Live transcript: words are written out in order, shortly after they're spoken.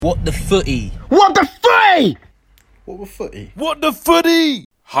What the footy? What the footy? What the footy? What the footy?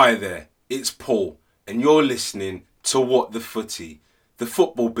 Hi there, it's Paul, and you're listening to What the Footy, the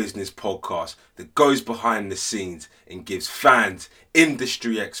football business podcast that goes behind the scenes and gives fans,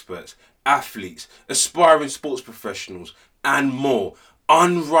 industry experts, athletes, aspiring sports professionals, and more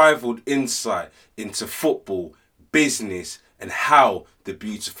unrivaled insight into football, business, and how the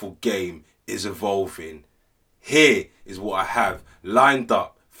beautiful game is evolving. Here is what I have lined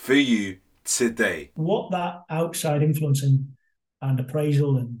up for you today. What that outside influence and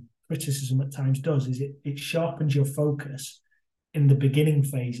appraisal and criticism at times does is it sharpens your focus in the beginning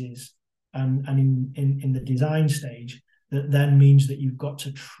phases and in the design stage. That then means that you've got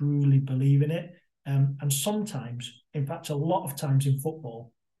to truly believe in it. And sometimes, in fact, a lot of times in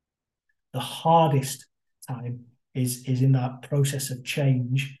football, the hardest time is in that process of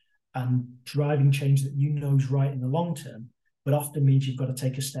change and driving change that you know is right in the long term, but often means you've got to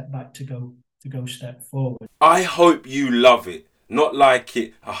take a step back to go step forward. I hope you love it. Not like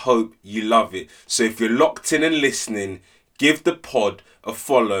it, I hope you love it. So if you're locked in and listening, give the pod a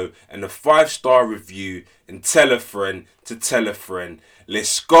follow and a 5-star review and tell a friend to tell a friend.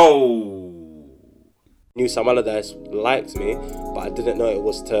 Let's go! Knew some Allardyce liked me, but I didn't know it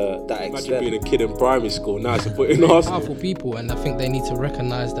was to that extent. Imagine being a kid in primary school now to put in us. Powerful people, and I think they need to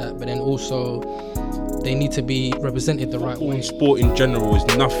recognise that, but then also they need to be represented the right way. Sport in general is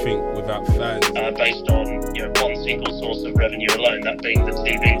nothing without fans. Based on one single source of revenue alone, that being the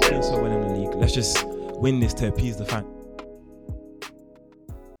TV. So well in the league, let's just win this to appease the fan.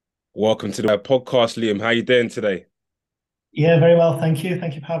 Welcome to the podcast, Liam. How you doing today? Yeah, very well, thank you.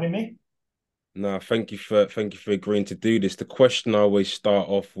 Thank you for having me. No, thank you for agreeing to do this. The question I always start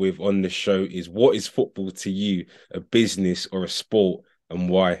off with on the show is, what is football to you, a business or a sport, and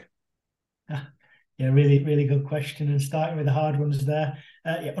why? Yeah, really, really good question. And starting with the hard ones there.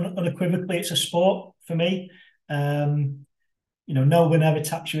 Unequivocally, it's a sport for me. No one ever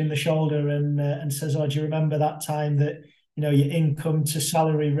taps you in the shoulder and says, "Oh, do you remember that time that your income to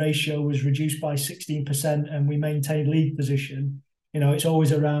salary ratio was reduced by 16% and we maintained league position?" It's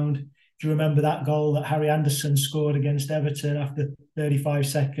always around. Do you remember that goal that Harry Anderson scored against Everton after 35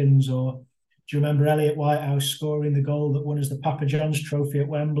 seconds? Or do you remember Elliot Whitehouse scoring the goal that won us the Papa John's trophy at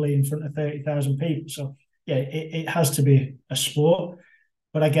Wembley in front of 30,000 people? So, yeah, it has to be a sport.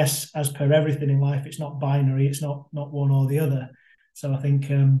 But I guess as per everything in life, it's not binary. It's not one or the other. So I think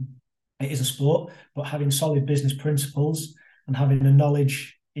it is a sport, but having solid business principles and having a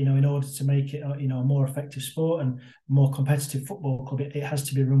knowledge in order to make it, a more effective sport and more competitive football club, it has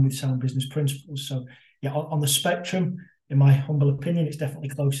to be run with sound business principles. So, yeah, on the spectrum, in my humble opinion, it's definitely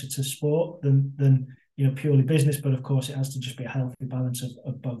closer to sport than purely business. But of course, it has to just be a healthy balance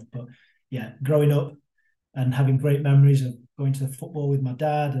of both. But yeah, growing up and having great memories of going to the football with my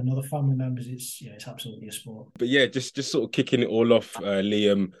dad and other family members, it's absolutely a sport. But yeah, just sort of kicking it all off,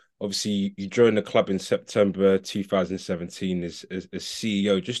 Liam. Obviously, you joined the club in September 2017 as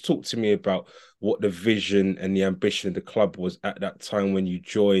CEO. Just talk to me about what the vision and the ambition of the club was at that time when you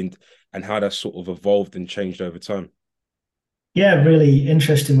joined, and how that sort of evolved and changed over time. Yeah, really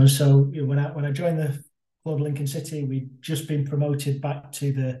interesting one. So when I joined the club, Lincoln City, we'd just been promoted back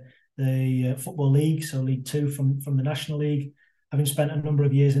to the Football League, so League Two from the National League, having spent a number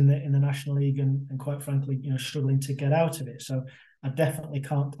of years in the National League and quite frankly, struggling to get out of it. So I definitely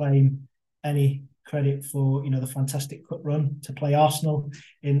can't claim any credit for the fantastic cup run to play Arsenal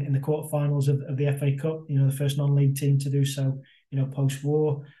in the quarterfinals of the FA Cup. The first non-league team to do so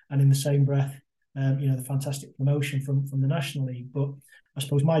post-war, and in the same breath, the fantastic promotion from the National League. But I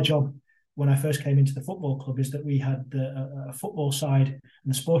suppose my job when I first came into the football club is that we had a football side and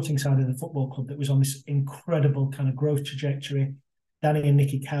the sporting side of the football club that was on this incredible kind of growth trajectory. Danny and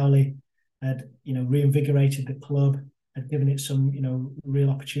Nicky Cowley had reinvigorated the club, had given it some real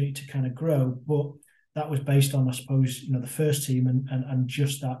opportunity to kind of grow, but that was based on, I suppose, the first team and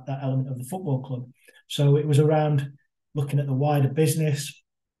just that element of the football club. So it was around looking at the wider business,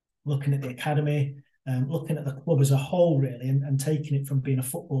 looking at the academy, looking at the club as a whole, really, and taking it from being a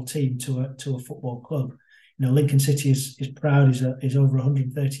football team to a football club. Lincoln City is proud, is over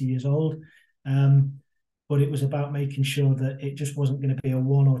 130 years old, but it was about making sure that it just wasn't going to be a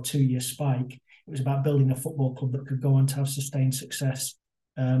 1 or 2 year spike. It was about building a football club that could go on to have sustained success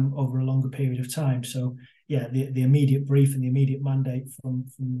over a longer period of time. So, yeah, the immediate brief and the immediate mandate from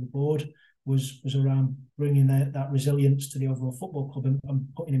the board was around bringing that resilience to the overall football club and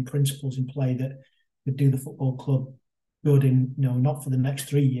putting in principles in play that could do the football club good in, not for the next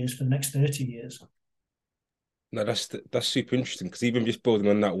 3 years, for the next 30 years. No, that's super interesting because even just building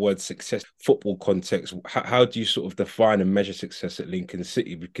on that word success, football context, how do you sort of define and measure success at Lincoln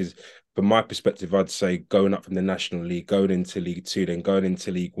City? Because from my perspective, I'd say going up from the National League, going into League Two, then going into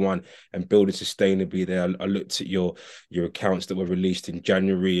League One and building sustainably there. I looked at your accounts that were released in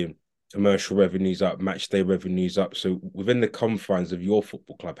January and commercial revenues up, match day revenues up. So within the confines of your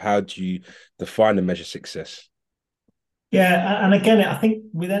football club, how do you define and measure success? Yeah, and again, I think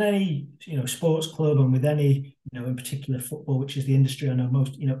within any sports club and with any in particular football, which is the industry I know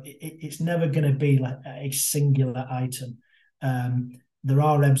most, it's never going to be like a singular item. There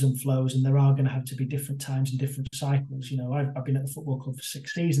are ebbs and flows, and there are going to have to be different times and different cycles. I've been at the football club for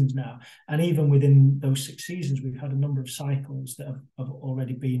 6 seasons now, and even within those 6 seasons, we've had a number of cycles that have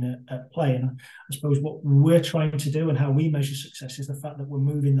already been at play. And I suppose what we're trying to do and how we measure success is the fact that we're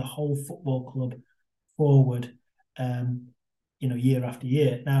moving the whole football club forward year after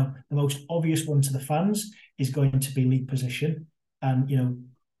year. Now, the most obvious one to the fans is going to be league position, and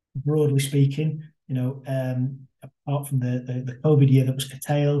broadly speaking, apart from the COVID year that was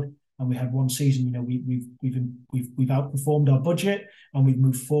curtailed, and we had one season, we've outperformed our budget and we've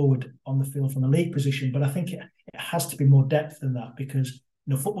moved forward on the field from a league position. But I think it has to be more depth than that because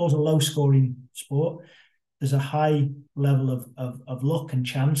football's a low scoring sport. There's a high level of luck and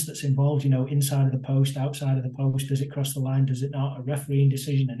chance that's involved, inside of the post, outside of the post. Does it cross the line? Does it not? A refereeing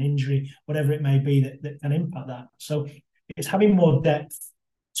decision, an injury, whatever it may be that can impact that. So it's having more depth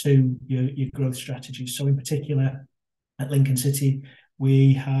to your growth strategies. So in particular, at Lincoln City,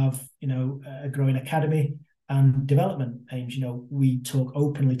 we have, a growing academy and development aims. We talk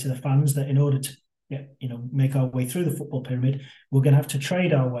openly to the fans that in order to make our way through the football pyramid, we're going to have to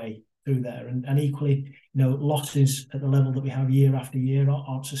trade our way through there, and equally, losses at the level that we have year after year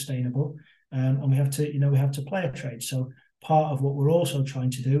aren't sustainable, and we have to play a trade. So part of what we're also trying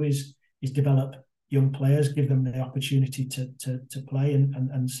to do is develop young players, give them the opportunity to play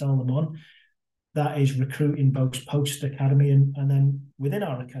and sell them on. That is recruiting both post academy and then within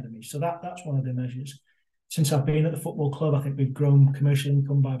our academy. So that's one of the measures. Since I've been at the football club, I think we've grown commercial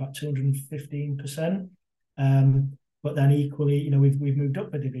income by about 215%. But then equally, we've moved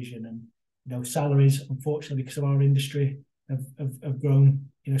up a division, and salaries, unfortunately, because of our industry, have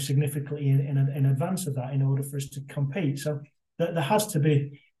grown, significantly in advance of that in order for us to compete. So there has to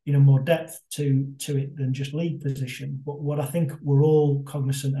be, more depth to it than just league position. But what I think we're all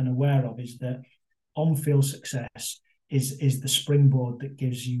cognizant and aware of is that on-field success is the springboard that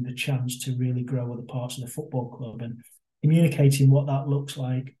gives you the chance to really grow other parts of the football club, and communicating what that looks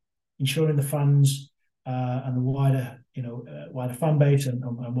like, ensuring the fans and the wider fan base and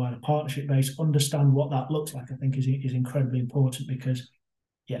wider partnership base understand what that looks like, I think is incredibly important because,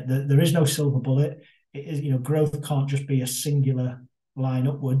 there is no silver bullet. It is, growth can't just be a singular line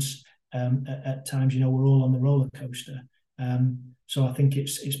upwards. At times, we're all on the roller coaster. So I think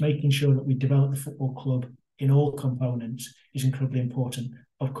it's making sure that we develop the football club in all components is incredibly important.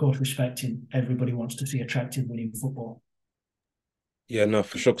 Of course, respecting everybody wants to see attractive winning football. Yeah, no,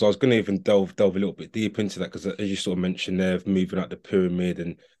 for sure. Because I was going to even delve a little bit deep into that because, as you sort of mentioned there, of moving up the pyramid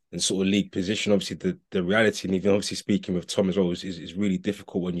and sort of league position, obviously the reality, and even obviously speaking with Tom as well, is really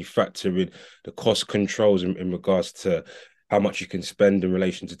difficult when you factor in the cost controls in regards to how much you can spend in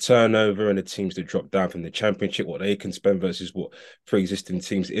relation to turnover and the teams that drop down from the championship, what they can spend versus what pre-existing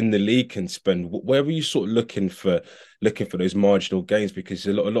teams in the league can spend. Where were you sort of looking for those marginal gains? Because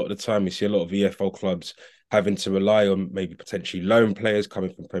a lot of the time we see a lot of EFL clubs having to rely on maybe potentially loan players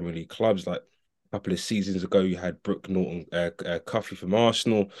coming from Premier League clubs. Like a couple of seasons ago, you had Brooke Norton Cuffy from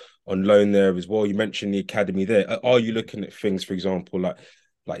Arsenal on loan there as well. You mentioned the academy there. Are you looking at things, for example, like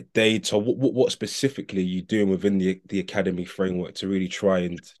data? What specifically are you doing within the academy framework to really try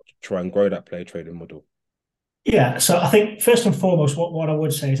and grow that player trading model? Yeah, so I think first and foremost, what I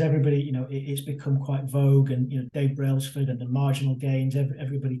would say is everybody, it's become quite vogue, and Dave Brailsford and the marginal gains.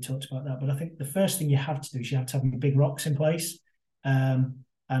 Everybody talks about that, but I think the first thing you have to do is you have to have your big rocks in place,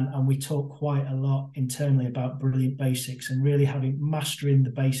 and we talk quite a lot internally about brilliant basics and really mastering the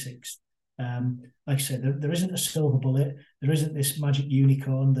basics. Like I said, there isn't a silver bullet. There isn't this magic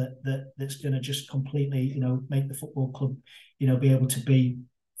unicorn that's going to just completely, make the football club, be able to be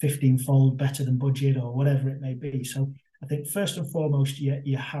 15-fold better than budget or whatever it may be. So I think first and foremost,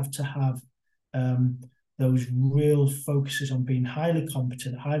 you have to have those real focuses on being highly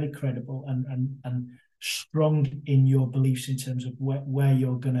competent, highly credible, and strong in your beliefs in terms of where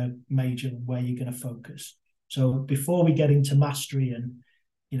you're going to major, where you're going to focus. So before we get into mastery and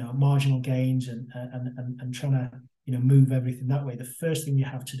marginal gains and trying to move everything that way, the first thing you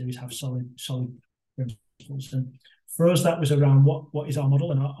have to do is have solid principles. And for us, that was around what is our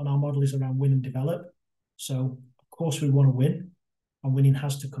model, and our model is around win and develop. So of course we want to win, and winning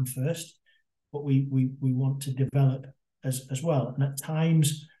has to come first, but we want to develop as well. And at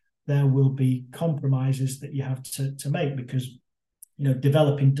times there will be compromises that you have to make, because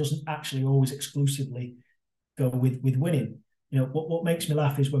developing doesn't actually always exclusively go with winning. What makes me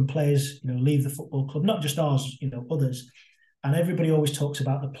laugh is when players leave the football club, not just ours, others, and everybody always talks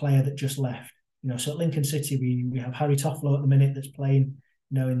about the player that just left. So at Lincoln City we have Harry Toffolo at the minute that's playing,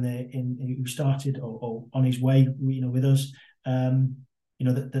 who started or on his way, with us.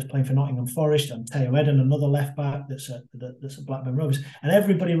 That's playing for Nottingham Forest, and Teo Eden, another left back that's at Blackburn Rovers, and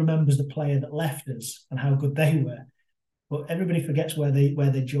everybody remembers the player that left us and how good they were, but everybody forgets where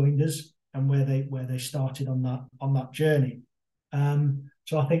they joined us and where they started on that journey.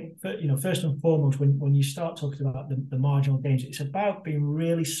 So I think first and foremost, when you start talking about the marginal gains, it's about being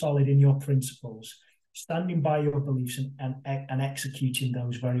really solid in your principles, standing by your beliefs and executing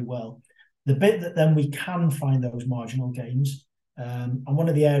those very well. The bit that then we can find those marginal gains. And one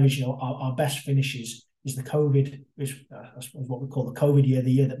of the areas, our best finishes is the COVID, which I suppose what we call the COVID year,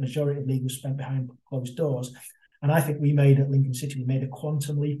 the year that majority of league was spent behind closed doors. And I think we made at Lincoln City, we made a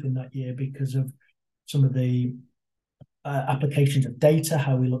quantum leap in that year because of some of the applications of data,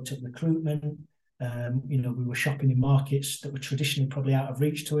 how we looked at recruitment. We were shopping in markets that were traditionally probably out of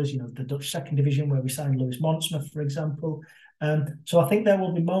reach to us, the Dutch second division where we signed Lewis Montsma, for example. So I think there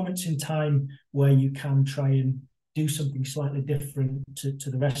will be moments in time where you can try and do something slightly different to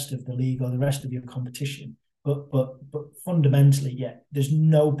the rest of the league or the rest of your competition. But fundamentally, there's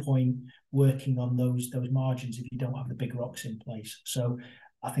no point working on those margins if you don't have the big rocks in place. So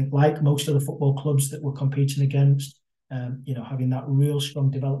I think, like most of the football clubs that we're competing against, having that real strong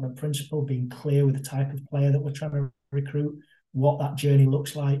development principle, being clear with the type of player that we're trying to recruit, what that journey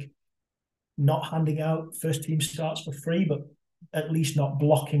looks like, not handing out first team starts for free, but at least not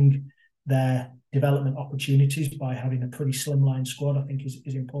blocking their development opportunities by having a pretty slimline squad, I think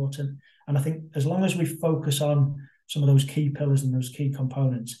is important. And I think as long as we focus on some of those key pillars and those key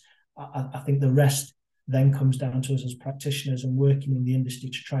components, I think the rest then comes down to us as practitioners and working in the industry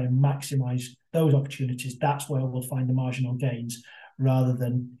to try and maximize those opportunities. That's where we'll find the marginal gains, rather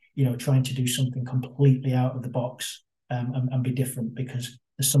than trying to do something completely out of the box and be different, because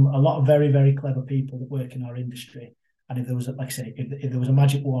there's a lot of very, very clever people that work in our industry, and if there was if there was a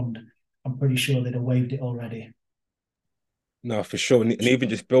magic wand, I'm pretty sure they'd have waved it already. No, for sure. And even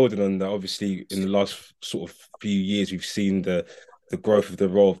just building on that, obviously in the last sort of few years, we've seen the growth of the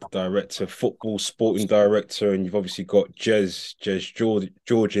role of the director, football, sporting director, and you've obviously got Jez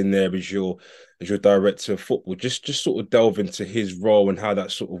George in there as your director of football. Just sort of delve into his role and how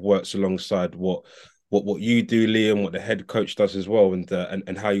that sort of works alongside what you do, Liam, what the head coach does as well,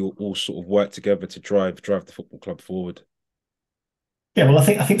 and how you all sort of work together to drive the football club forward. Yeah, well,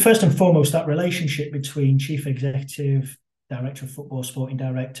 I think first and foremost, that relationship between chief executive, director of football, sporting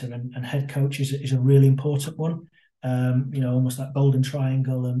director, and head coach is a really important one. Almost that golden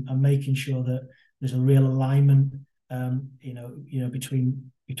triangle, and making sure that there's a real alignment,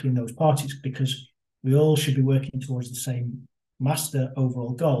 between those parties, because we all should be working towards the same master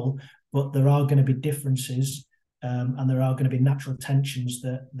overall goal. But there are going to be differences, and there are going to be natural tensions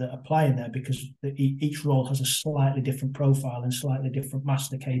that apply in there, because each role has a slightly different profile and slightly different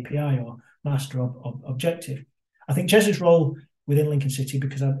master KPI or master objective. I think Jez's role within Lincoln City,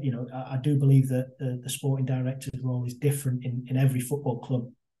 because I do believe that the sporting director's role is different in every football club,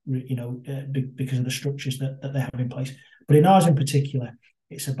 because of the structures that they have in place. But in ours in particular,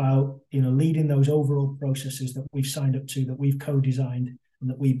 it's about leading those overall processes that we've signed up to, that we've co-designed, and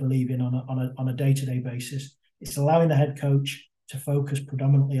that we believe in on a day-to-day basis. It's allowing the head coach to focus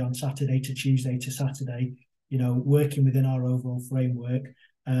predominantly on Saturday to Tuesday to Saturday, working within our overall framework,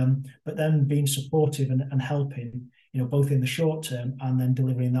 but then being supportive and helping, both in the short term and then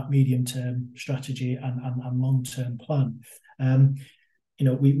delivering that medium-term strategy and long-term plan.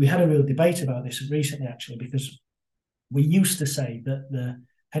 We had a real debate about this recently, actually, because we used to say that the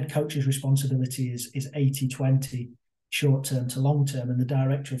head coach's responsibility is 80-20, short-term to long-term, and the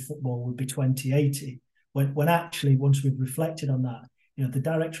director of football would be 20-80. When actually, once we've reflected on that, the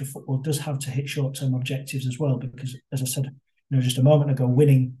director of football does have to hit short-term objectives as well, because, as I said, just a moment ago,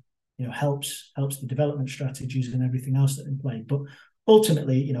 winning, helps the development strategies and everything else that's in play. But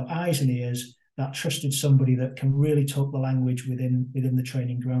ultimately, eyes and ears, that trusted somebody that can really talk the language within the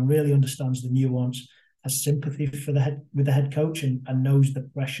training ground, really understands the nuance, has sympathy with the head coach, and knows the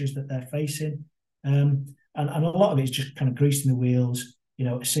pressures that they're facing. And a lot of it is just kind of greasing the wheels,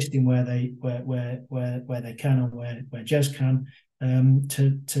 assisting where they can and where Jez can,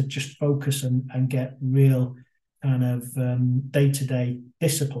 to just focus and get real kind of day-to-day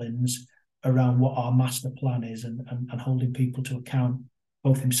disciplines around what our master plan is and holding people to account,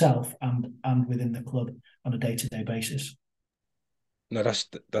 both himself and within the club on a day-to-day basis. No,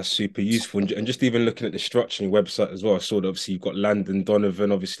 that's super useful. And just even looking at the structure on your website as well, I saw that obviously you've got Landon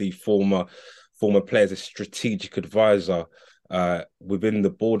Donovan, obviously former player, as a strategic advisor within the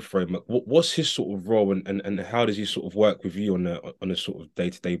board framework. What's his sort of role, and how does he sort of work with you on a sort of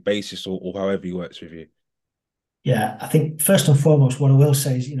day-to-day basis, or however he works with you? Yeah, I think first and foremost, what I will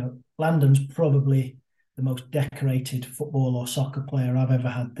say is, Landon's probably the most decorated football or soccer player I've ever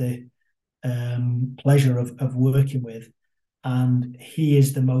had the pleasure of working with. And he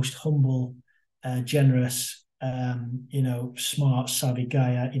is the most humble, generous, smart, savvy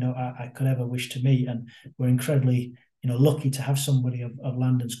guy I could ever wish to meet. And we're incredibly, lucky to have somebody of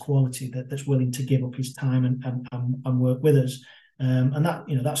Landon's quality that's willing to give up his time and work with us. And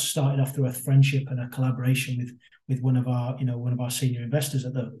that started off through a friendship and a collaboration with one of our senior investors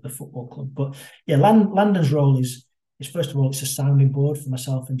at the football club. But yeah, Landon's role is first of all, it's a sounding board for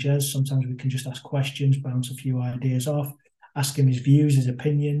myself and Jez. Sometimes we can just ask questions, bounce a few ideas off, ask him his views, his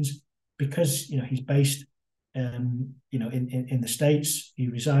opinions, because he's based in the States. He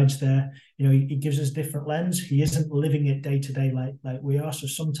resides there. He gives us different lens. He isn't living it day to day like we are. So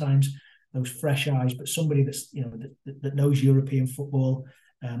sometimes those fresh eyes, but somebody that's that knows European football,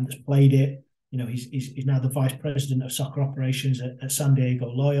 that's played it. He's now the vice president of soccer operations at San Diego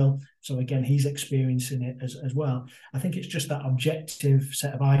Loyal. So again, he's experiencing it as well. I think it's just that objective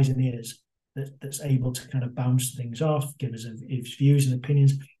set of eyes and ears that's able to kind of bounce things off, give us his views and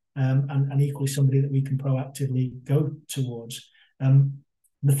opinions, and equally somebody that we can proactively go towards.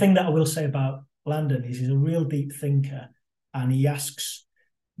 The thing that I will say about Landon is he's a real deep thinker, and he asks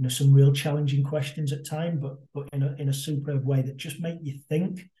some real challenging questions at times, but in a superb way that just make you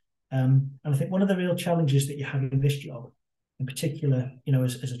think. And I think one of the real challenges that you have in this job, in particular,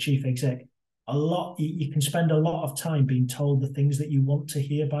 as a chief exec, you can spend a lot of time being told the things that you want to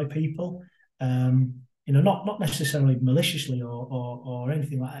hear by people. Not necessarily maliciously or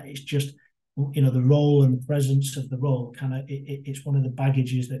anything like that. It's just the role and the presence of the role it's one of the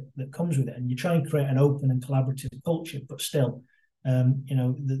baggages that comes with it, and you try and create an open and collaborative culture, but still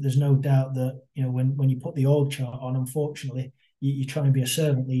there's no doubt that when you put the org chart on, unfortunately you try and be a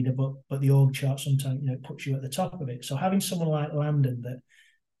servant leader, but the org chart sometimes puts you at the top of it. So having someone like Landon that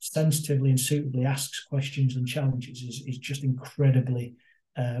sensitively and suitably asks questions and challenges is just incredibly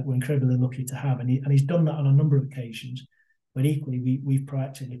we're incredibly lucky to have, and he's done that on a number of occasions. But equally, we've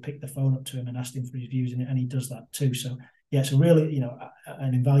proactively picked the phone up to him and asked him for his views, and he does that too. So yeah, it's a really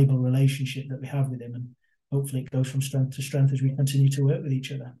an invaluable relationship that we have with him, and hopefully it goes from strength to strength as we continue to work with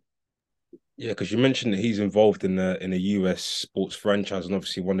each other. Yeah, because you mentioned that he's involved in a US sports franchise, and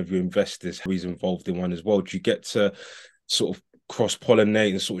obviously one of your investors, he's involved in one as well. Do you get to sort of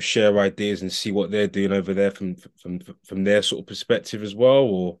cross-pollinate and sort of share ideas and see what they're doing over there from their sort of perspective as well?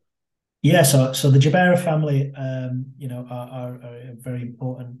 Or yeah, so the Jabera family, are very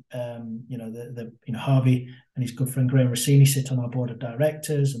important. Harvey and his good friend Graham Rossini sit on our board of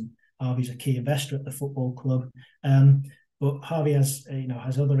directors, and Harvey's a key investor at the football club. But Harvey has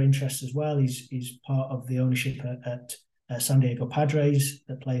other interests as well. He's part of the ownership at San Diego Padres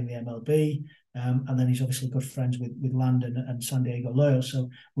that play in the MLB. And then he's obviously good friends with Landon and San Diego Loyal. So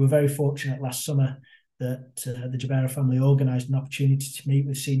we were very fortunate last summer that the Jabera family organised an opportunity to meet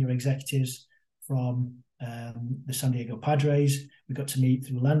with senior executives from the San Diego Padres. We got to meet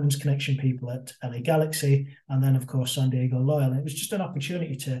through Landon's connection people at LA Galaxy, and then of course San Diego Loyal. And it was just an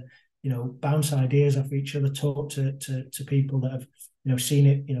opportunity to bounce ideas off each other, talk to people that have seen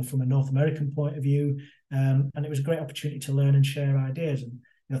it from a North American point of view, and it was a great opportunity to learn and share ideas.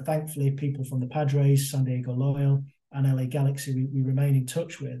 And thankfully, people from the Padres, San Diego Loyal, and LA Galaxy, we remain in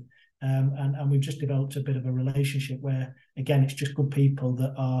touch with, and we've just developed a bit of a relationship where, again, it's just good people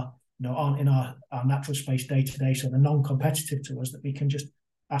that aren't in our natural space day to day, so they're non-competitive to us, that we can just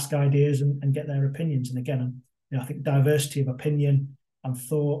ask ideas and get their opinions. And again, I think diversity of opinion and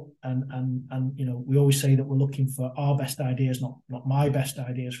thought, and we always say that we're looking for our best ideas, not my best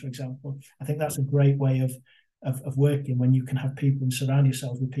ideas, for example. I think that's a great way of working, when you can have people and surround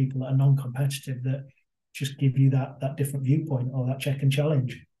yourselves with people that are non-competitive, that just give you that different viewpoint or that check and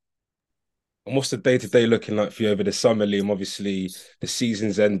challenge. And what's the day-to-day looking like for you over the summer, Liam? Obviously, the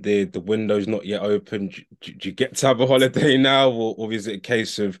season's ended, the window's not yet open. Do you get to have a holiday now, or is it a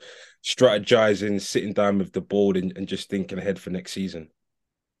case of strategizing, sitting down with the board and just thinking ahead for next season?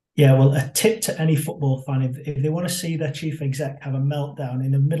 Yeah, well, a tip to any football fan, if they want to see their chief exec have a meltdown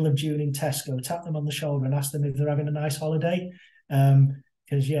in the middle of June in Tesco, tap them on the shoulder and ask them if they're having a nice holiday. Because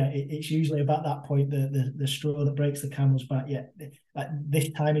because it's usually about that point the straw that breaks the camel's back. This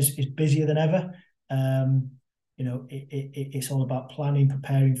time is busier than ever. It's all about planning,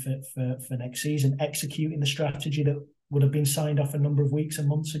 preparing for next season, executing the strategy that would have been signed off a number of weeks and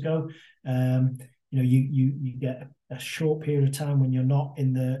months ago. You get a short period of time when you're not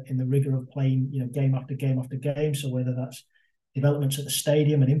in the rigor of playing, game after game after game. So whether that's developments at the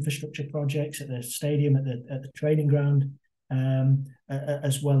stadium and infrastructure projects at the stadium, at the training ground,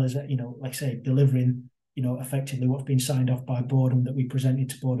 as well as like I say, delivering effectively what's been signed off by board and that we presented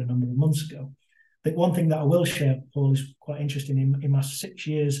to board a number of months ago. I think one thing that I will share, Paul, is quite interesting. In my 6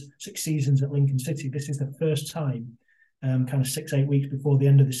 seasons at Lincoln City, this is the first time, kind of 6-8 weeks before the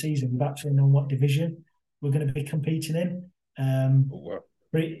end of the season, we've actually known what division we're going to be competing in.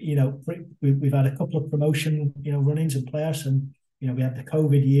 We've had a couple of promotion, run-ins and playoffs, and we had the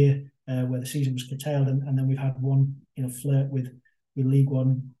COVID year where the season was curtailed, and then we've had one, flirt with League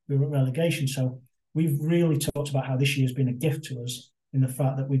One relegation. So we've really talked about how this year has been a gift to us in the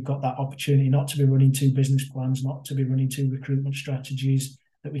fact that we've got that opportunity not to be running 2 business plans, not to be running 2 recruitment strategies,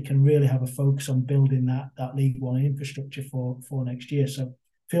 that we can really have a focus on building that League One infrastructure for next year. So it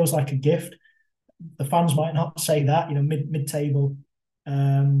feels like a gift. The fans might not say that, mid-table,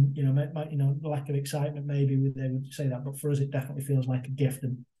 lack of excitement, maybe they would say that, but for us it definitely feels like a gift,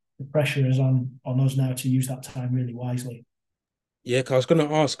 and the pressure is on us now to use that time really wisely. Yeah, cause I was going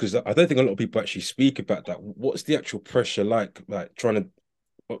to ask, because I don't think a lot of people actually speak about that. What's the actual pressure like trying to,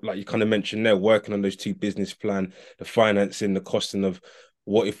 like you kind of mentioned there, working on those 2 business plan, the financing, the costing of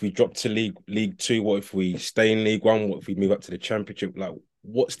what if we drop to League Two, what if we stay in League One, what if we move up to the Championship? Like,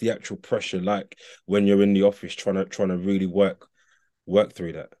 what's the actual pressure like when you're in the office trying to really work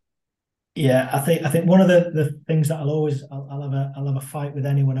through that? Yeah, I think one of the things that I'll have a fight with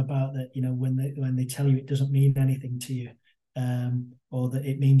anyone about, that when they tell you it doesn't mean anything to you, or that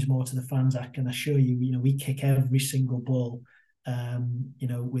it means more to the fans. I can assure you, we kick every single ball,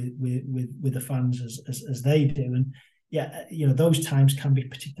 with the fans as they do, and those times can be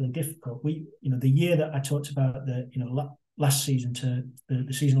particularly difficult. The year that I talked about, last season to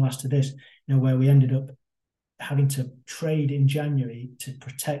the season last to this, where we ended up having to trade in January to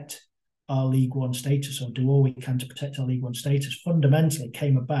protect our League One status, or do all we can to protect our League One status, fundamentally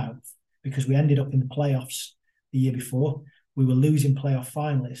came about because we ended up in the playoffs the year before. We were losing playoff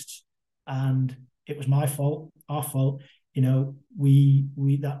finalists, and it was my fault, our fault. We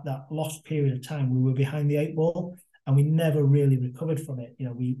that lost period of time, we were behind the 8 ball, and we never really recovered from it.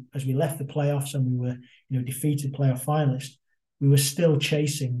 As we left the playoffs and we were, defeated playoff finalists, we were still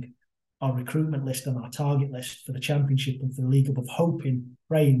chasing our recruitment list and our target list for the Championship and for the League above, hoping,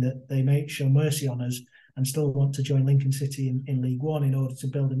 praying that they may show mercy on us and still want to join Lincoln City in League One in order to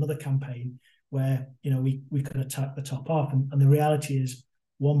build another campaign where we could attack the top half. And the reality is,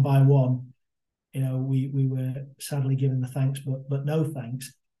 one by one, we were sadly given the thanks, but no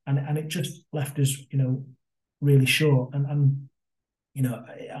thanks, and it just left us really short. And I'm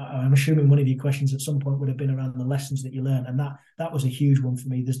assuming one of your questions at some point would have been around the lessons that you learned, and that was a huge one for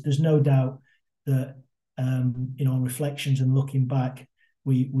me. There's no doubt that on reflections and looking back,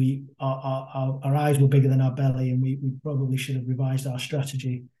 our eyes were bigger than our belly, and we probably should have revised our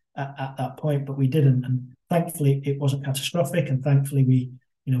strategy at that point, but we didn't. And thankfully, it wasn't catastrophic, and thankfully we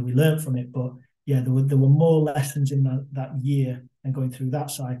learned from it. But there were more lessons in that year and going through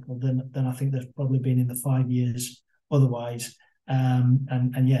that cycle than I think there's probably been in the 5 years otherwise.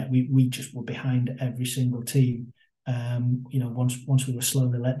 We just were behind every single team. Once we were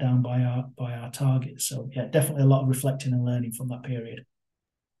slowly let down by our targets. So definitely a lot of reflecting and learning from that period.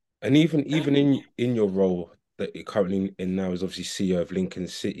 And even in your role that you're currently in now as obviously CEO of Lincoln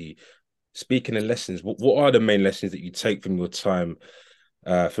City, speaking of lessons, what are the main lessons that you take from your time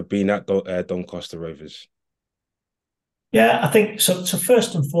for being at Doncaster Rovers? Yeah, I think so. So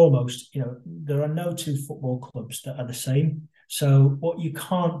first and foremost, there are no 2 football clubs that are the same. So what you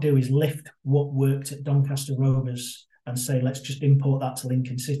can't do is lift what worked at Doncaster Rovers and say, let's just import that to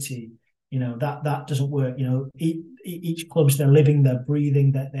Lincoln City. That doesn't work. Each club's, they're living, they're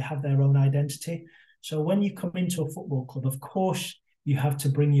breathing, that they have their own identity. So when you come into a football club, of course, you have to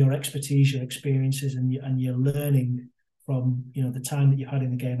bring your expertise, your experiences, and your learning from the time that you've had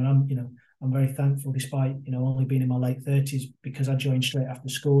in the game. And I'm very thankful, despite only being in my late 30s, because I joined straight after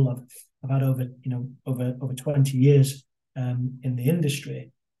school. I've had over 20 years in the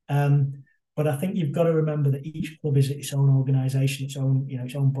industry. But I think you've got to remember that each club is its own organisation, its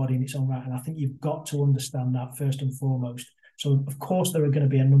own body in its own right. And I think you've got to understand that first and foremost. So of course there are going to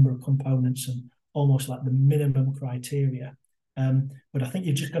be a number of components and almost like the minimum criteria. But I think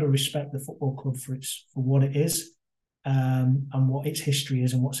you've just got to respect the football club for what it is. and what its history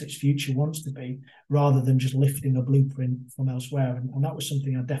is and what its future wants to be, rather than just lifting a blueprint from elsewhere. And that was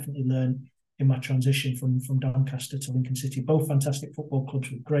something I definitely learned in my transition from Doncaster to Lincoln City. Both fantastic football clubs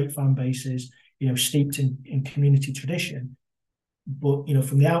with great fan bases, steeped in community tradition. But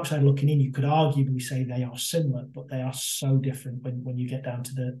from the outside looking in, you could arguably say they are similar, but they are so different when you get down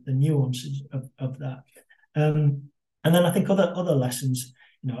to the nuances of that. And then I think other lessons,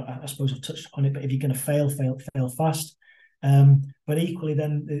 I suppose I've touched on it, but if you're going to fail fast. But equally,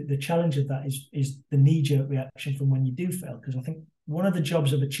 then the challenge of that is the knee-jerk reaction from when you do fail, because I think one of the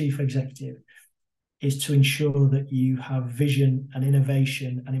jobs of a chief executive is to ensure that you have vision and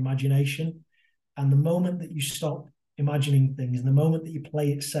innovation and imagination. And the moment that you stop imagining things, and the moment that you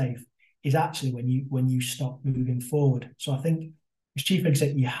play it safe, is actually when you stop moving forward. So I think as chief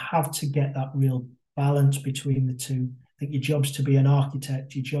exec, you have to get that real balance between the two. I think your job's to be an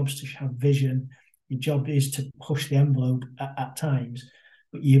architect, your job's to have vision, your job is to push the envelope at times,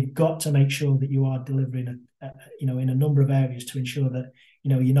 but you've got to make sure that you are delivering in a number of areas to ensure that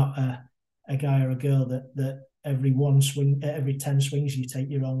you're not a guy or a girl that every 10 swings you take,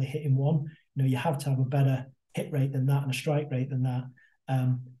 you're only hitting one. You have to have a better hit rate than that and a strike rate than that,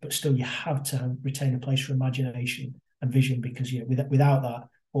 but still you have to retain a place for imagination and vision, because without that,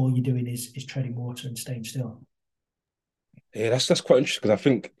 all you're doing is treading water and staying still. Yeah, that's quite interesting, because I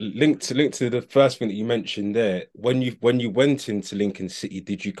think linked to the first thing that you mentioned there, when you went into Lincoln City,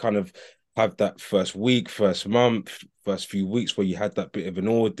 did you kind of have that first week, first month, first few weeks where you had that bit of an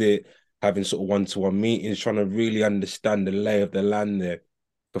audit, having sort of one-to-one meetings, trying to really understand the lay of the land there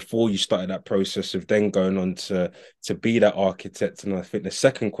before you started that process of then going on to be that architect? And I think the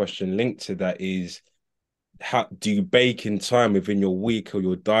second question linked to that is, how do you bake in time within your week or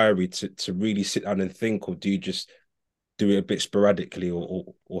your diary to really sit down and think, or do you just do it a bit sporadically,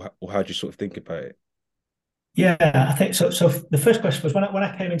 or how do you sort of think about it? Yeah, I think so. So the first question was, when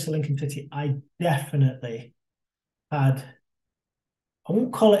I came into Lincoln City, I definitely had, I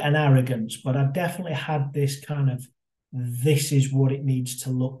won't call it an arrogance, but I definitely had this kind of, this is what it needs to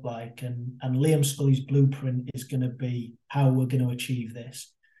look like, and Liam Scully's blueprint is going to be how we're going to achieve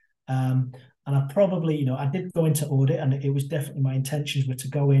this. And I probably, I did go into audit, and it was definitely my intentions were to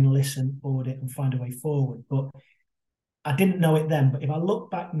go in, listen, audit, and find a way forward. But I didn't know it then. But if I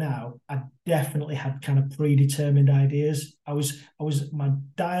look back now, I definitely had kind of predetermined ideas. My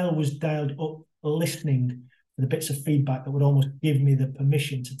dial was dialed up, listening for the bits of feedback that would almost give me the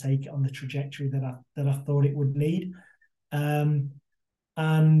permission to take it on the trajectory that I thought it would need.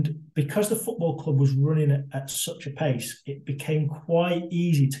 And because the football club was running at such a pace, it became quite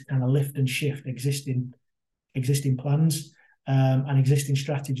easy to kind of lift and shift existing plans and existing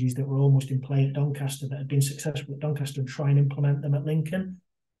strategies that were almost in play at Doncaster, that had been successful at Doncaster, and try and implement them at Lincoln.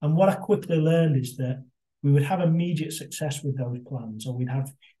 And what I quickly learned is that we would have immediate success with those plans, or we'd have,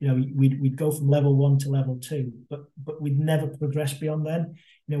 we'd go from level 1 to level 2, but we'd never progress beyond then.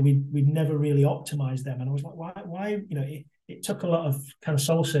 We'd never really optimize them. And I was like, why? It took a lot of kind of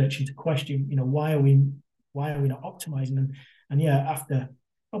soul searching to question, why are we not optimizing them? And yeah, after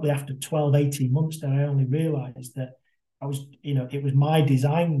 12, 18 months, then I only realized that it was my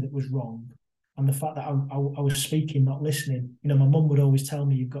design that was wrong. And the fact that I was speaking, not listening. My mum would always tell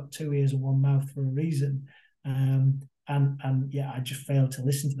me, you've got 2 ears and 1 mouth for a reason. And yeah, I just failed to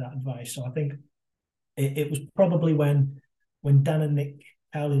listen to that advice. So I think it was probably when Dan and Nick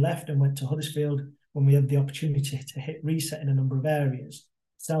Cowley left and went to Huddersfield, when we had the opportunity to hit reset in a number of areas.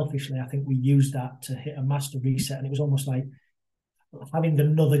 Selfishly, I think we used that to hit a master reset, and it was almost like having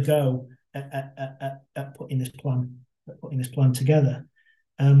another go at putting this plan together.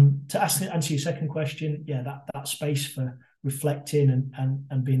 To answer your second question, yeah, that space for reflecting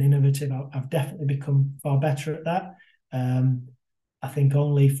and being innovative, I've definitely become far better at that. I think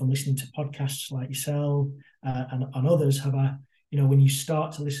only from listening to podcasts like yourself and others have I, when you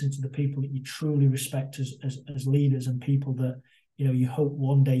start to listen to the people that you truly respect as leaders, and people that, you hope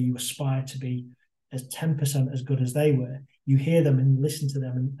one day you aspire to be as 10% as good as they were, you hear them and listen to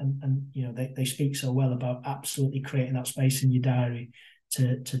them, and they speak so well about absolutely creating that space in your diary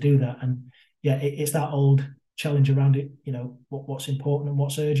to do that. And yeah, it's that old challenge around it, what's important and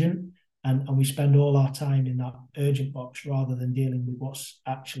what's urgent. And we spend all our time in that urgent box rather than dealing with what's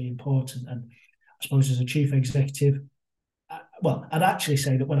actually important. And I suppose as a chief executive, I'd actually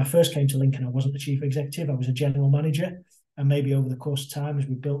say that when I first came to Lincoln, I wasn't the chief executive, I was a general manager. And maybe over the course of time, as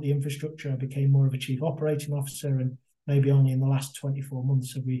we built the infrastructure, I became more of a chief operating officer. And maybe only in the last 24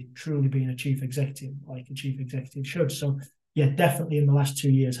 months have we truly been a chief executive, like a chief executive should. So yeah, definitely in the last 2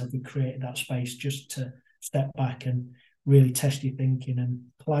 years have we created that space just to step back and really test your thinking. And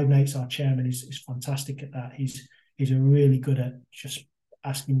Clive Nates, our chairman, is fantastic at that. He's are really good at just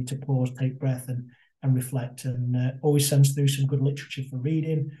asking you to pause, take breath, and reflect, and always sends through some good literature for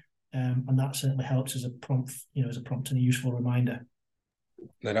reading, and that certainly helps as a prompt, as a prompt and a useful reminder.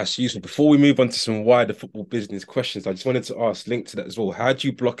 No, that's useful. Before we move on to some wider football business questions, I just wanted to ask, linked to that as well, how do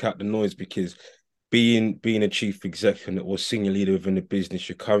you block out the noise? Because being a chief executive or senior leader within the business,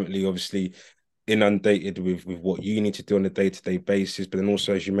 you're currently obviously inundated with what you need to do on a day-to-day basis, but then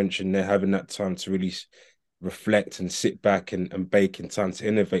also, as you mentioned, they're having that time to really reflect and sit back and bake in time to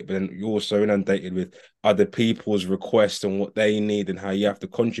innovate, but then you're also inundated with other people's requests and what they need and how you have to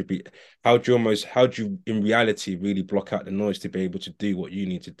contribute. How do you in reality really block out the noise to be able to do what you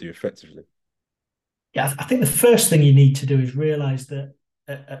need to do effectively? Yeah, I think the first thing you need to do is realise that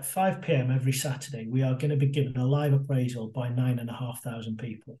at 5 p.m. every Saturday, we are going to be given a live appraisal by 9,500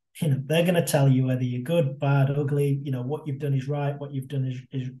 people. They're going to tell you whether you're good, bad, ugly, what you've done is right, what you've done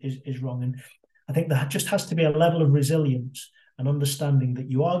is wrong. And I think there just has to be a level of resilience and understanding that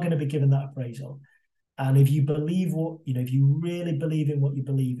you are going to be given that appraisal. And if you believe if you really believe in what you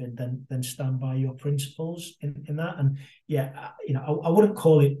believe in, then stand by your principles in that. And I wouldn't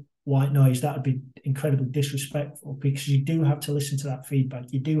call it white noise. That would be incredibly disrespectful, because you do have to listen to that feedback.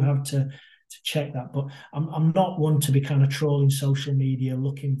 You do have to check that. But I'm not one to be kind of trolling social media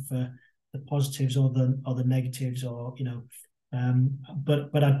looking for the positives or the negatives, or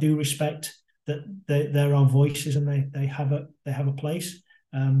but I do respect that there are voices and they have a place.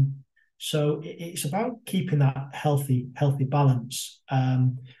 So it's about keeping that healthy balance,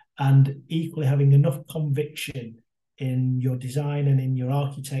 and equally having enough conviction in your design and in your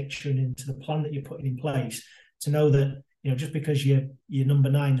architecture and into the plan that you're putting in place to know that just because your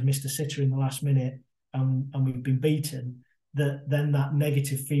number 9's missed a sitter in the last minute, and we've been beaten, that then that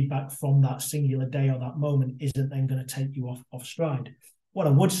negative feedback from that singular day or that moment isn't then going to take you off stride. What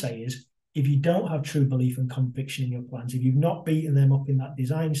I would say is, if you don't have true belief and conviction in your plans, if you've not beaten them up in that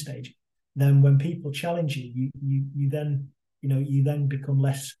design stage, then when people challenge you, you then become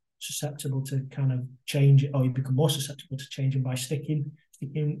less susceptible to kind of change, or you become more susceptible to changing by sticking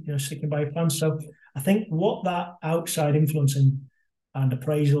by your plans. So I think what that outside influence and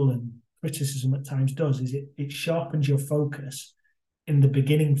appraisal and criticism at times does is it sharpens your focus in the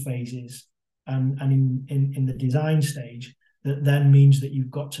beginning phases and in the design stage. That then means that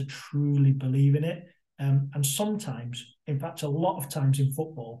you've got to truly believe in it. And sometimes, in fact, a lot of times in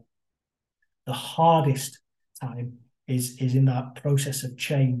football, the hardest time is in that process of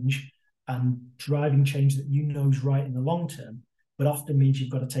change and driving change that is right in the long term, but often means you've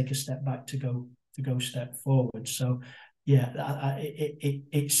got to take a step back to go step forward. So yeah,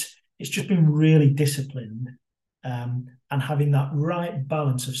 it's just been really disciplined, and having that right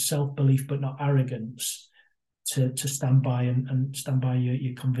balance of self-belief but not arrogance to stand by and stand by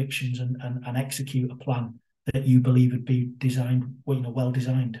your convictions and execute a plan that you believe would be designed, well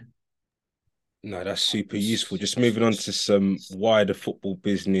designed. No, that's super useful. Just moving on to some wider football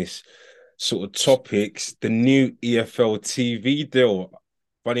business sort of topics. The new EFL TV deal.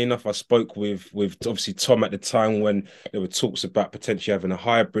 Funny enough, I spoke with obviously Tom at the time when there were talks about potentially having a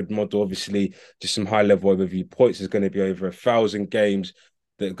hybrid model. Obviously, just some high level overview points. There's going to be over 1,000 games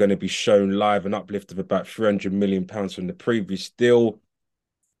that are going to be shown live, an uplift of about £300 million from the previous deal.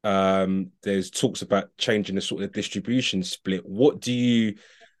 There's talks about changing the sort of distribution split. What do you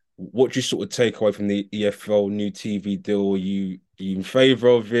sort of take away from the EFL new TV deal? Are you in favour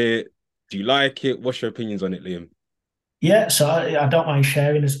of it? Do you like it? What's your opinions on it, Liam? Yeah, so I don't mind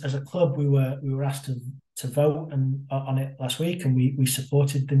sharing. As a club, we were asked to vote on it last week, and we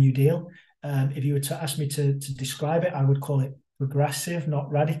supported the new deal. If you were to ask me to describe it, I would call it progressive,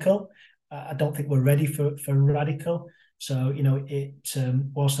 not radical. I don't think we're ready for radical. So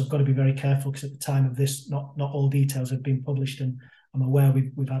whilst I've got to be very careful, because at the time of this, not all details have been published, and I'm aware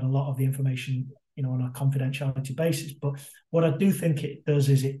we've had a lot of the information on a confidentiality basis. But what I do think it does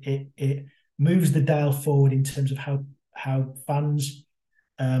is it moves the dial forward in terms of how fans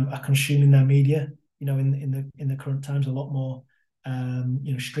are consuming their media. In the current times, a lot more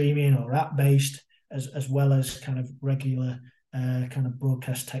streaming or app based, as well as kind of regular kind of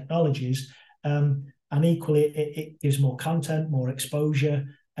broadcast technologies. And equally, it gives more content, more exposure,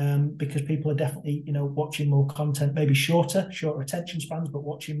 because people are definitely watching more content, maybe shorter attention spans, but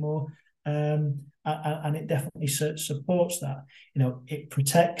watching more. And it definitely supports that. It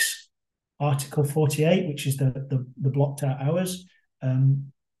protects Article 48, which is the blocked out hours.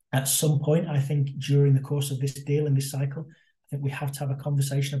 At some point, I think during the course of this deal in this cycle, I think we have to have a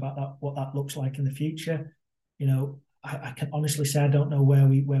conversation about that, what that looks like in the future. I can honestly say I don't know where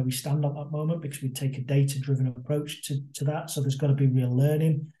we stand at that moment, because we take a data-driven approach to that. So there's got to be real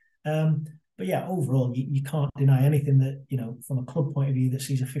learning. But But yeah, overall, you can't deny anything that, from a club point of view, that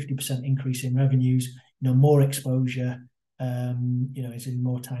sees a 50% increase in revenues, more exposure, is in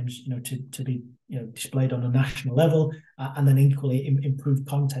more times, to be, displayed on a national level, and then equally improved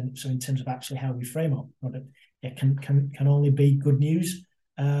content. So in terms of actually how we frame our product, it can only be good news.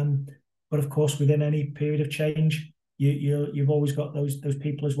 But of course, within any period of change, you've always got those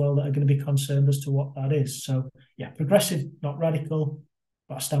people as well that are going to be concerned as to what that is. So yeah, progressive, not radical.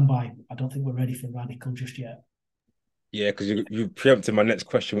 But I stand by. I don't think we're ready for radical just yet. Yeah, because you preempted my next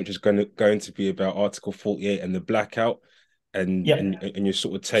question, which is going to be about Article 48 and the blackout, and your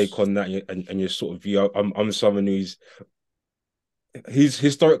sort of take on that, and your sort of view. I'm someone who's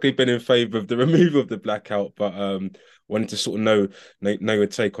historically been in favour of the removal of the blackout, but wanted to sort of know your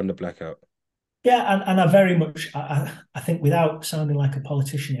take on the blackout. Yeah, and I very much, I think, without sounding like a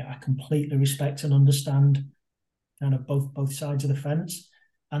politician here, I completely respect and understand kind of both sides of the fence.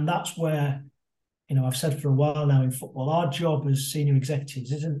 And that's where, I've said for a while now in football, our job as senior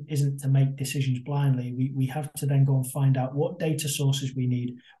executives isn't to make decisions blindly. We have to then go and find out what data sources we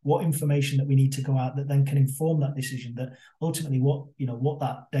need, what information that we need to go out that then can inform that decision, that ultimately what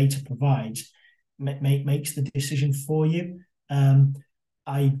that data provides makes the decision for you.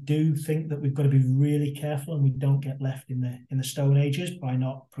 I do think that we've got to be really careful and we don't get left in the Stone Ages by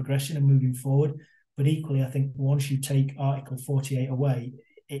not progressing and moving forward. But equally, I think once you take Article 48 away,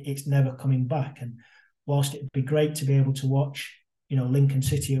 it's never coming back. And whilst it'd be great to be able to watch, Lincoln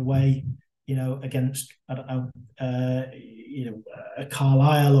City away, against, I don't know, a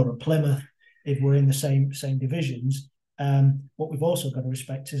Carlisle or a Plymouth, if we're in the same divisions, what we've also got to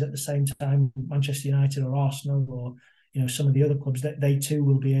respect is at the same time Manchester United or Arsenal or some of the other clubs, that they too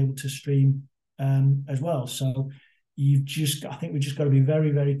will be able to stream as well. So I think we've just got to be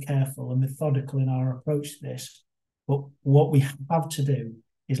very, very careful and methodical in our approach to this. But what we have to do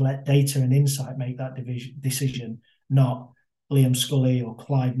is let data and insight make that decision, not Liam Scully or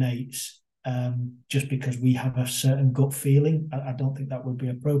Clyde Nates, just because we have a certain gut feeling. I don't think that would be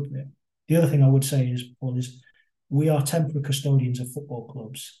appropriate. The other thing I would say is, Paul, is we are temporary custodians of football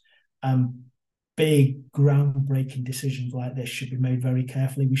clubs. Big groundbreaking decisions like this should be made very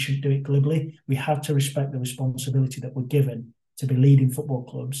carefully. We shouldn't do it glibly. We have to respect the responsibility that we're given to be leading football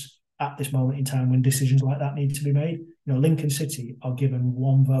clubs at this moment in time when decisions like that need to be made. Lincoln City are given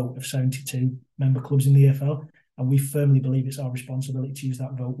one vote of 72 member clubs in the EFL, and we firmly believe it's our responsibility to use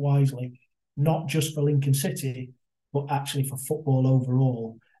that vote wisely, not just for Lincoln City, but actually for football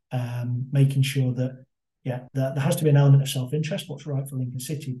overall, making sure that, there has to be an element of self-interest, what's right for Lincoln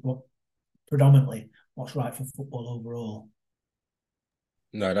City, but predominantly what's right for football overall.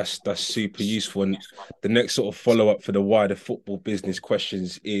 No, that's super useful. And the next sort of follow-up for the wider football business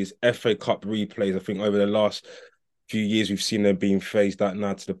questions is FA Cup replays. I think over the last few years, we've seen them being phased out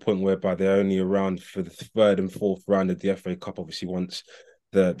now to the point whereby they're only around for the third and fourth round of the FA Cup, obviously once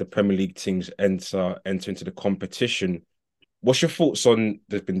the Premier League teams enter into the competition. What's your thoughts on,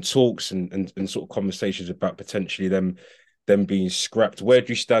 there's been talks and sort of conversations about potentially them being scrapped? Where do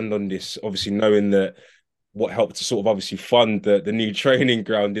you stand on this? Obviously knowing that what helped to sort of obviously fund the new training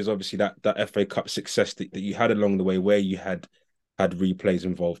ground is obviously that FA Cup success that you had along the way, where you had replays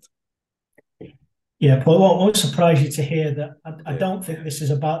involved. Yeah, Paul, what would surprise you to hear that I don't think this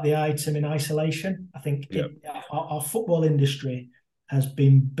is about the item in isolation. I think our football industry has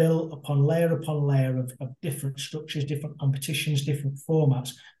been built upon layer of different structures, different competitions, different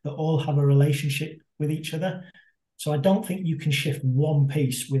formats that all have a relationship with each other. So I don't think you can shift one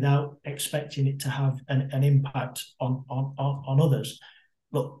piece without expecting it to have an impact on others.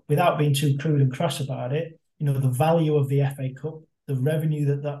 Look, without being too crude and crass about it, the value of the FA Cup, the revenue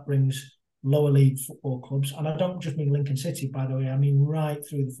that brings lower league football clubs, and I don't just mean Lincoln City, by the way, I mean right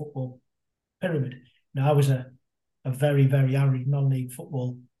through the football pyramid. Now, I was a very, very average non-league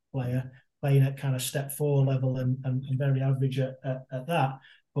football player, playing at kind of step 4 level and very average at that.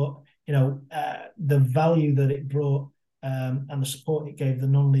 But the value that it brought and the support it gave the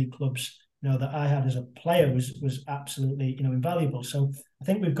non-league clubs, that I had as a player was absolutely invaluable. So I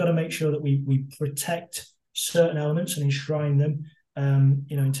think we've got to make sure that we protect certain elements and enshrine them,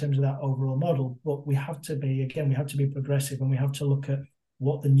 in terms of that overall model. But we have to be progressive, and we have to look at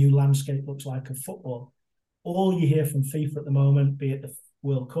what the new landscape looks like of football. All you hear from FIFA at the moment, be it the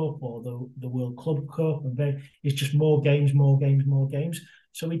World Cup or the World Club Cup, it's just more games.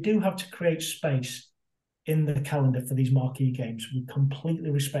 So we do have to create space in the calendar for these marquee games. We completely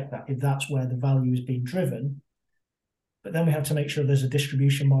respect that if that's where the value is being driven. But then we have to make sure there's a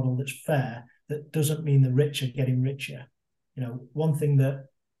distribution model that's fair, that doesn't mean the rich are getting richer. One thing that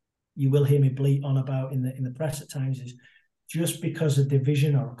you will hear me bleat on about in the press at times is just because a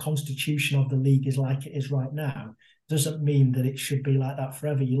division or a constitution of the league is like it is right now, doesn't mean that it should be like that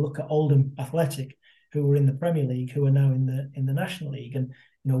forever. You look at Oldham Athletic, who were in the Premier League, who are now in the National League, and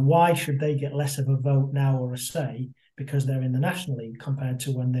why should they get less of a vote now or a say because they're in the National League compared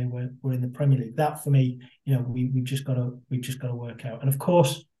to when they were in the Premier League? That, for me, we've just got to work out. And of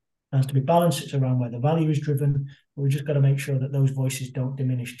course, there has to be balance. It's around where the value is driven, but we've just got to make sure that those voices don't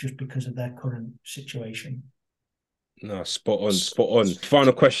diminish just because of their current situation. No, spot on.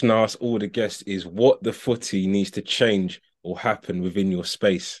 Final question I ask all the guests is what the footy needs to change or happen within your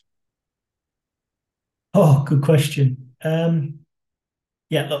space. Oh, good question.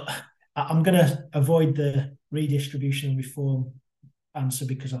 Yeah, look, I'm going to avoid the redistribution and reform answer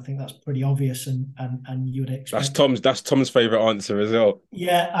because I think that's pretty obvious and you would expect. That's Tom's favourite answer as well.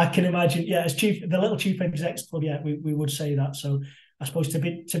 Yeah, I can imagine. Yeah, as the little chief execs club, yeah, we would say that. So I suppose to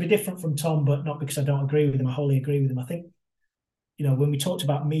be different from Tom, but not because I don't agree with him. I wholly agree with him. I think, when we talked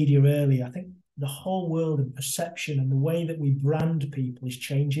about media earlier, I think the whole world of perception and the way that we brand people is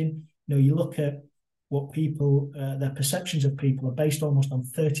changing. You look at what people, their perceptions of people are based almost on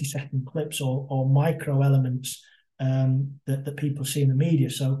 30-second clips or micro elements that people see in the media.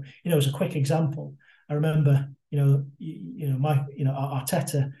 So, as a quick example, I remember, Arteta,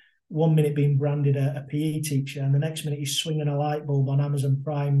 1 minute being branded a PE teacher, and the next minute he's swinging a light bulb on Amazon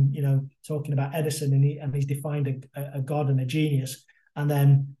Prime, talking about Edison, and he's defined a god and a genius. And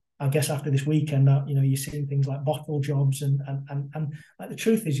then I guess after this weekend, you're seeing things like bottle jobs and like the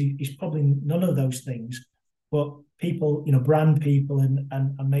truth is he's probably none of those things, but people, brand people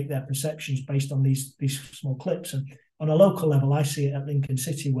and make their perceptions based on these small clips. And on a local level, I see it at Lincoln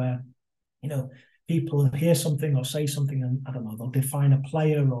City where, people hear something or say something and I don't know, they'll define a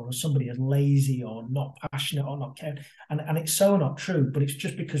player or somebody as lazy or not passionate or not caring. And it's so not true, but it's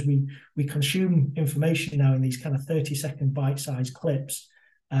just because we consume information now in these kind of 30-second bite-sized clips.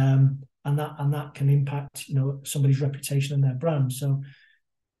 And that can impact, somebody's reputation and their brand. So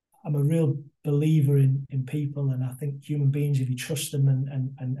I'm a real believer in people, and I think human beings, if you trust them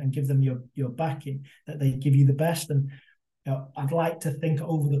and give them your backing, that they give you the best. And I'd like to think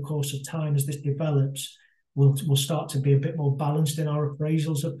over the course of time, as this develops, we'll start to be a bit more balanced in our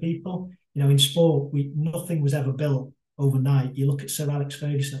appraisals of people. In sport, nothing was ever built overnight. You look at Sir Alex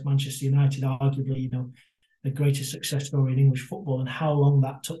Ferguson at Manchester United, arguably, the greatest success story in English football, and how long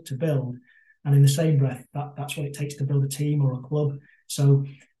that took to build. And in the same breath, that's what it takes to build a team or a club. So,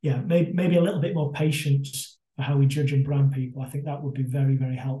 yeah, maybe a little bit more patience for how we judge and brand people. I think that would be very,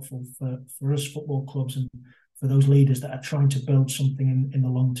 very helpful for us football clubs and for those leaders that are trying to build something in the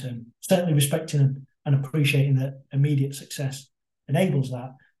long term. Certainly respecting and appreciating that immediate success enables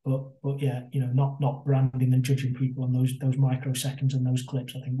that. But yeah, not branding and judging people on those microseconds and those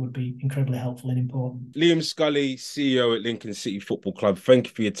clips, I think would be incredibly helpful and important. Liam Scully, CEO at Lincoln City Football Club, thank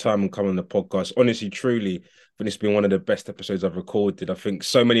you for your time and coming on the podcast. Honestly, truly, I think it's been one of the best episodes I've recorded. I think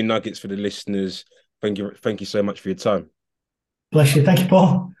so many nuggets for the listeners. Thank you so much for your time. Bless you. Thank you,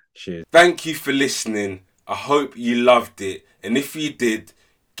 Paul. Cheers. Thank you for listening. I hope you loved it. And if you did,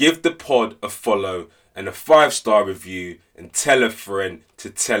 give the pod a follow and a 5-star review, and tell a friend to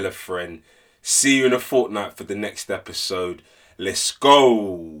tell a friend. See you in a fortnight for the next episode. Let's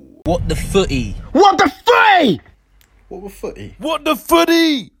go. What the footy? What the footy? What the footy? What the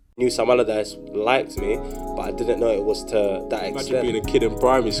footy? Knew some Allardyce liked me, but I didn't know it was to that extent. Imagine being a kid in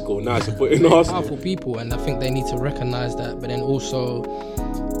primary school. Now it's a foot in us. Powerful people, and I think they need to recognise that, but then also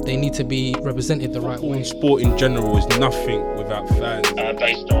they need to be represented the right way. Sport in general is nothing without fans.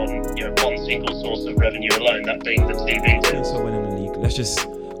 Based on one single source of revenue alone, that being the TV. So well in the league. Let's just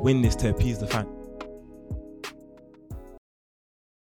win this to appease the fan.